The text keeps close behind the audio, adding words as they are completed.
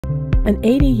An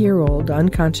 80-year-old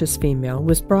unconscious female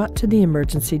was brought to the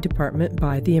emergency department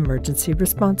by the emergency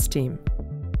response team.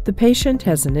 The patient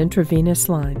has an intravenous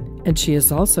line, and she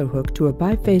is also hooked to a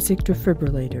biphasic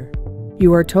defibrillator.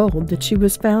 You are told that she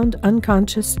was found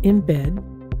unconscious in bed.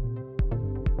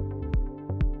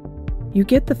 You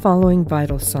get the following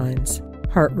vital signs.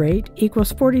 Heart rate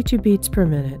equals 42 beats per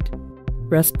minute.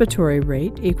 Respiratory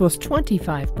rate equals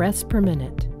 25 breaths per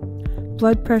minute.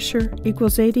 Blood pressure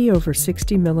equals 80 over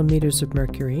 60 millimeters of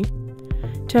mercury.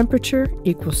 Temperature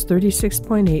equals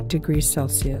 36.8 degrees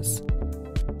Celsius.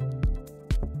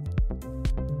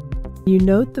 You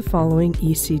note the following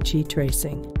ECG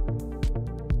tracing.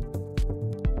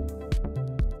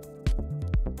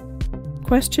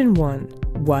 Question 1.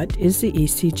 What is the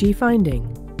ECG finding?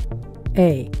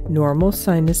 A. Normal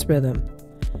sinus rhythm.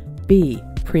 B.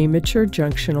 Premature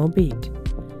junctional beat.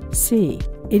 C.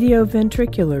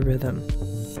 Idioventricular rhythm.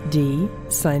 D.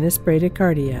 Sinus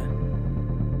bradycardia.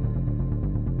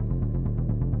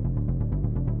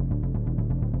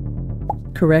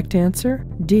 Correct answer,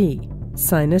 D.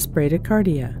 Sinus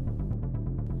bradycardia.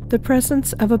 The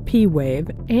presence of a P wave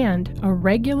and a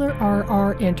regular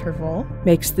RR interval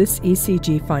makes this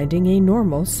ECG finding a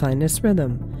normal sinus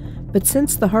rhythm, but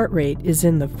since the heart rate is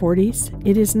in the 40s,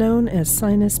 it is known as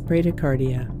sinus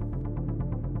bradycardia.